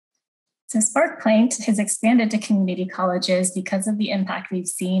So SparkPoint has expanded to community colleges because of the impact we've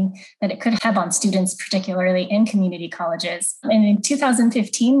seen that it could have on students, particularly in community colleges. And in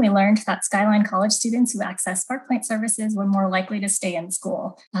 2015, we learned that Skyline College students who access SparkPoint services were more likely to stay in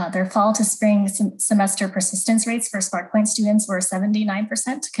school. Their fall to spring semester persistence rates for SparkPoint students were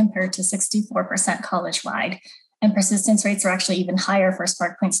 79% compared to 64% college-wide. And persistence rates are actually even higher for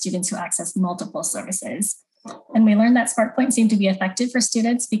SparkPoint students who access multiple services. And we learned that SparkPoint seemed to be effective for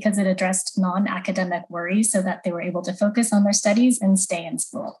students because it addressed non-academic worries so that they were able to focus on their studies and stay in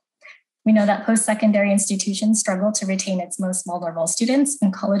school. We know that post-secondary institutions struggle to retain its most vulnerable students,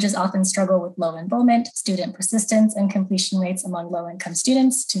 and colleges often struggle with low enrollment, student persistence, and completion rates among low-income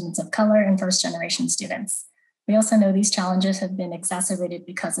students, students of color, and first-generation students. We also know these challenges have been exacerbated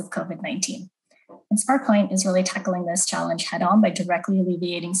because of COVID-19. And SparkPoint is really tackling this challenge head-on by directly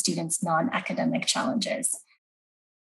alleviating students' non-academic challenges.